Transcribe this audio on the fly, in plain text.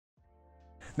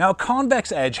Now, a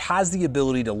convex edge has the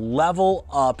ability to level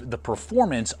up the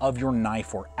performance of your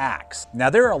knife or axe. Now,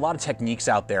 there are a lot of techniques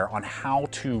out there on how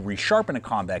to resharpen a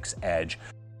convex edge.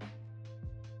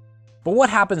 But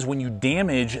what happens when you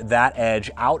damage that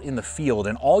edge out in the field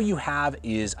and all you have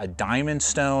is a diamond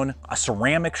stone, a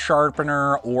ceramic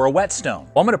sharpener, or a whetstone?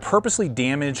 Well, I'm gonna purposely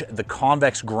damage the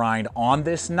convex grind on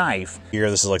this knife.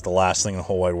 Here, this is like the last thing in the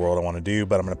whole wide world I wanna do,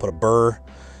 but I'm gonna put a burr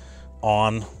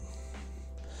on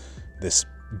this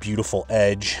beautiful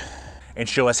edge and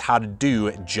show us how to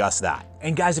do just that.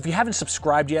 And guys, if you haven't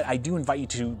subscribed yet, I do invite you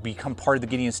to become part of the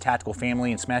Gideon's Tactical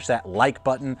family and smash that like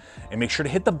button and make sure to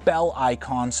hit the bell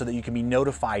icon so that you can be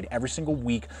notified every single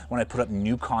week when I put up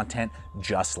new content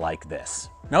just like this.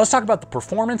 Now let's talk about the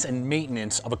performance and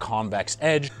maintenance of a convex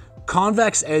edge.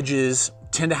 Convex edges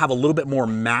tend to have a little bit more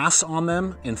mass on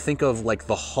them, and think of like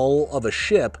the hull of a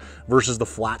ship versus the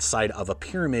flat side of a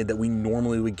pyramid that we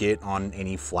normally would get on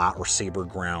any flat or saber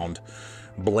ground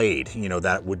blade. You know,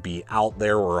 that would be out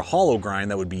there, or a hollow grind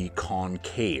that would be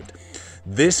concaved.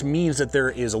 This means that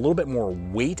there is a little bit more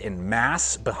weight and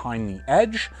mass behind the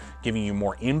edge, giving you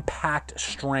more impact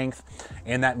strength,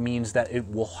 and that means that it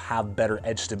will have better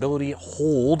edge stability,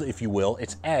 hold, if you will,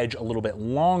 its edge a little bit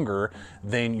longer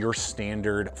than your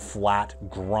standard flat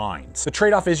grinds. The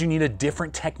trade-off is you need a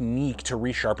different technique to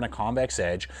resharpen a convex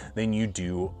edge than you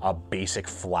do a basic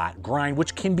flat grind,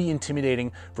 which can be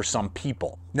intimidating for some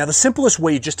people. Now, the simplest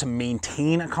way just to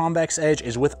maintain a convex edge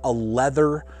is with a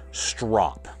leather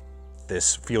strop.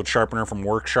 This field sharpener from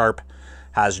WorkSharp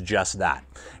has just that.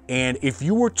 And if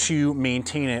you were to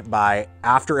maintain it by,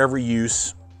 after every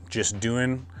use, just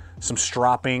doing some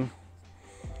stropping,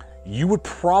 you would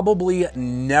probably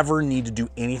never need to do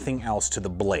anything else to the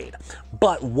blade.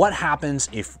 But what happens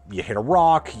if you hit a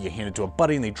rock, you hand it to a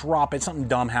buddy and they drop it, something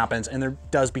dumb happens and there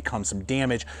does become some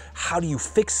damage? How do you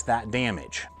fix that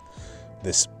damage?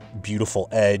 This beautiful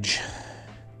edge.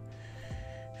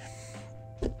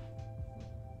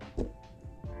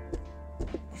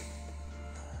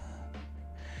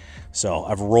 So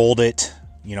I've rolled it,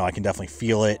 you know, I can definitely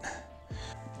feel it.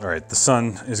 All right, the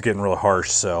sun is getting really harsh,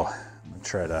 so I'm gonna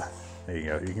try to, there you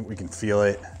go, we can feel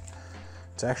it.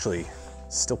 It's actually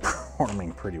still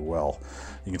performing pretty well.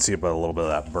 You can see about a little bit of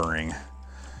that burring,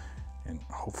 and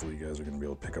hopefully you guys are gonna be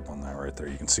able to pick up on that right there.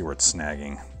 You can see where it's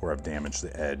snagging, where I've damaged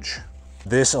the edge.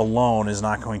 This alone is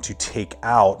not going to take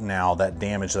out now that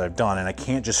damage that I've done, and I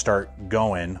can't just start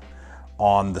going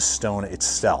on the stone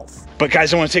itself. But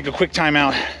guys, I want to take a quick time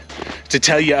out to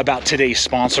tell you about today's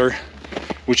sponsor,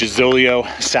 which is Zoleo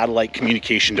Satellite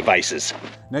Communication Devices.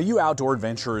 Now, you outdoor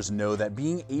adventurers know that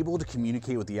being able to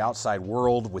communicate with the outside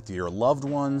world, with your loved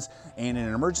ones, and in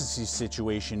an emergency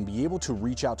situation, be able to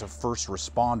reach out to first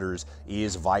responders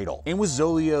is vital. And with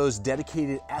Zoleo's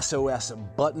dedicated SOS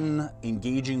button,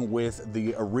 engaging with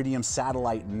the Iridium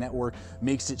satellite network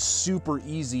makes it super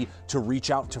easy to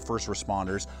reach out to first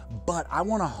responders. But I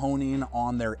want to hone in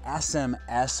on their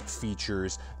SMS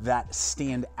features that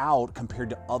stand out compared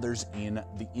to others in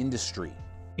the industry.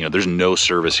 You know, there's no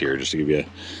service here, just to give you a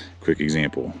quick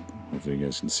example. Hopefully you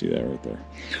guys can see that right there.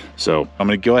 So I'm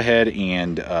gonna go ahead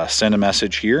and send a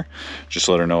message here. Just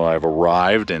let her know I've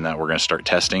arrived and that we're gonna start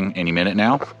testing any minute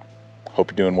now.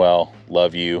 Hope you're doing well,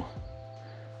 love you,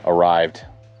 arrived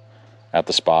at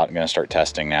the spot. I'm gonna start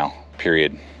testing now,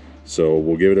 period. So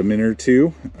we'll give it a minute or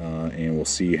two and we'll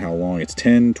see how long. It's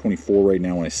 10:24 right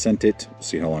now when I sent it. We'll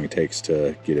see how long it takes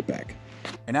to get it back.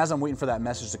 And as I'm waiting for that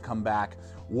message to come back,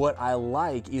 what I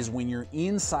like is when you're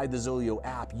inside the Zoleo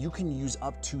app, you can use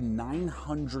up to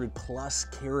 900 plus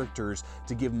characters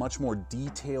to give much more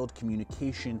detailed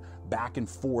communication back and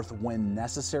forth when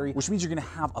necessary, which means you're gonna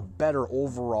have a better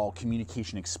overall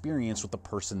communication experience with the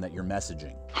person that you're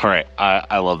messaging. All right,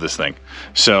 I love this thing.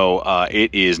 So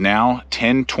it is now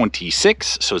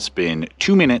 10:26, so it's been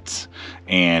 2 minutes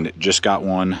and just got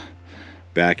one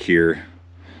back here.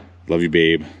 Love you,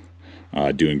 babe.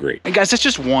 Doing great. And guys, that's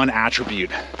just one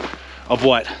attribute of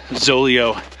what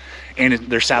Zoleo and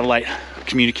their satellite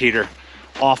communicator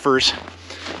offers.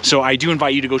 So I do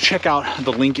invite you to go check out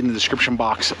the link in the description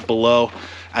box below,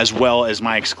 as well as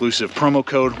my exclusive promo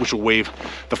code, which will waive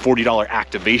the $40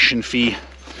 activation fee.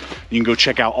 You can go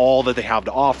check out all that they have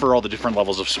to offer, all the different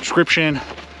levels of subscription,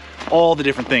 all the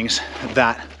different things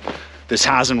that this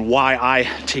has and why I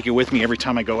take it with me every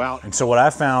time I go out. And so what I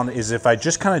found is if I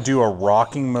just kind of do a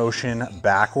rocking motion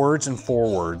backwards and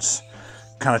forwards,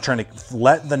 kind of trying to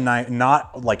let the knife,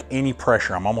 not like any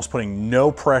pressure, I'm almost putting no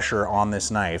pressure on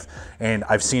this knife. And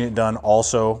I've seen it done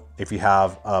also if you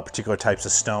have particular types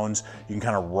of stones, you can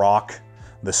kind of rock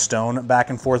the stone back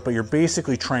and forth, but you're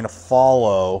basically trying to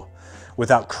follow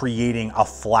without creating a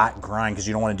flat grind, because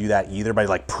you don't want to do that either by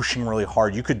like pushing really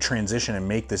hard. You could transition and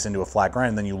make this into a flat grind,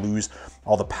 and then you lose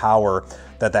all the power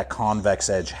that that convex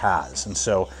edge has. And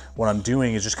so what I'm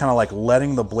doing is just kind of like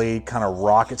letting the blade kind of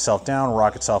rock itself down,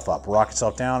 rock itself up, rock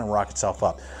itself down, and rock itself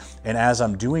up. And as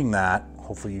I'm doing that,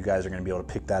 hopefully you guys are going to be able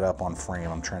to pick that up on frame.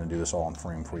 I'm trying to do this all on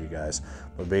frame for you guys.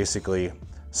 But basically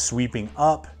sweeping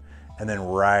up and then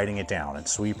riding it down and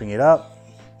sweeping it up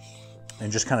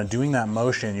and just kind of doing that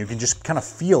motion. You can just kind of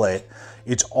feel it.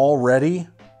 It's already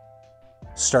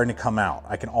starting to come out.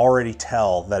 I can already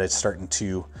tell that it's starting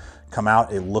to come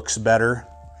out. It looks better.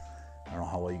 I don't know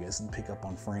how well you guys can pick up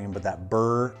on frame, but that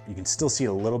burr, you can still see it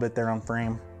a little bit there on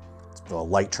frame. It's a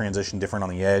light transition different on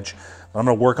the edge. But I'm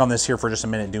gonna work on this here for just a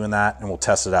minute doing that, and we'll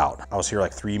test it out. I was here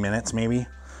like 3 minutes maybe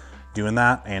doing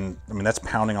that, and I mean, that's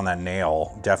pounding on that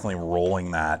nail, definitely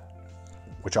rolling that,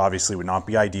 which obviously would not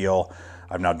be ideal.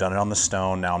 I've now done it on the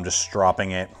stone. Now I'm just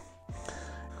stropping it.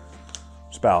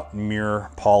 It's about mirror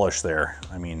polish there.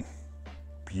 I mean,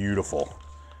 beautiful.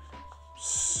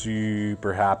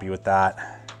 Super happy with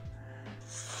that.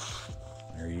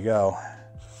 There you go.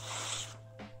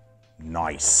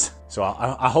 Nice. So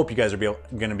I hope you guys are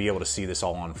gonna be able to see this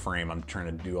all on frame. I'm trying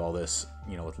to do all this,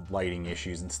 you know, with lighting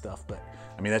issues and stuff, but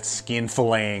I mean, that's skin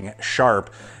filleting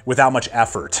sharp without much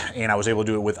effort. And I was able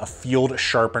to do it with a field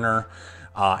sharpener.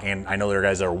 And I know there are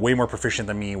guys that are way more proficient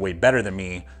than me, way better than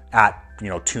me at, you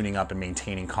know, tuning up and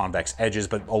maintaining convex edges.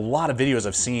 But a lot of videos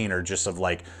I've seen are just of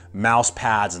like mouse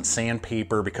pads and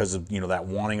sandpaper because of, you know, that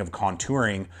wanting of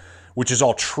contouring, which is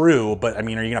all true. But I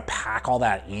mean, are you gonna pack all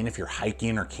that in if you're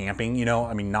hiking or camping? You know,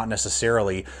 I mean, not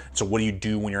necessarily. So what do you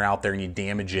do when you're out there and you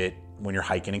damage it when you're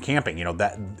hiking and camping? You know,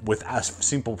 that with a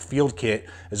simple field kit,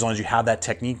 as long as you have that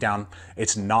technique down,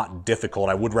 it's not difficult.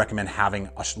 I would recommend having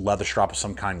a leather strap of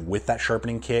some kind with that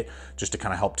sharpening kit just to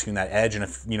kind of help tune that edge. And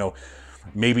if, you know,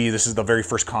 maybe this is the very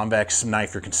first convex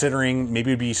knife you're considering,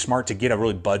 maybe it'd be smart to get a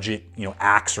really budget, you know,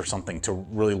 axe or something to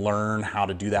really learn how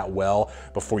to do that well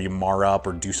before you mar up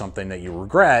or do something that you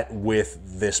regret with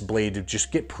this blade, to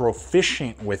just get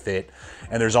proficient with it.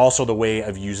 And there's also the way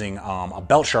of using a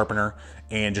belt sharpener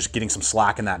and just getting some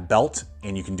slack in that belt,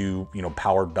 and you can do, you know,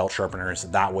 powered belt sharpeners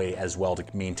that way as well to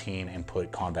maintain and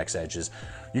put convex edges.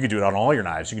 You can do it on all your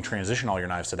knives. You can transition all your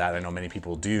knives to that. I know many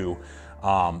people do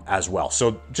as well.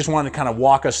 So just wanted to kind of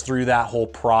walk us through that whole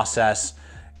process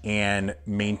and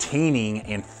maintaining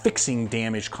and fixing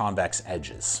damaged convex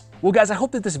edges. Well guys, I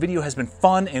hope that this video has been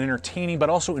fun and entertaining, but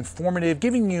also informative,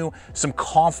 giving you some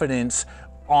confidence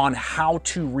on how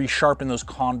to resharpen those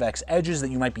convex edges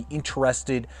that you might be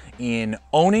interested in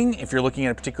owning if you're looking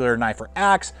at a particular knife or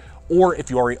axe, or if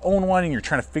you already own one and you're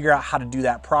trying to figure out how to do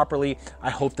that properly. I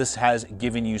hope this has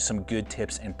given you some good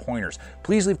tips and pointers.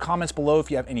 Please leave comments below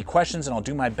if you have any questions, and I'll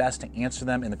do my best to answer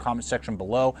them in the comment section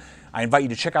below. I invite you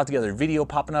to check out the other video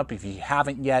popping up if you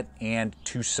haven't yet, and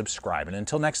to subscribe. And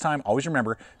until next time, always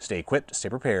remember, stay equipped, stay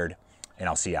prepared, and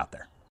I'll see you out there.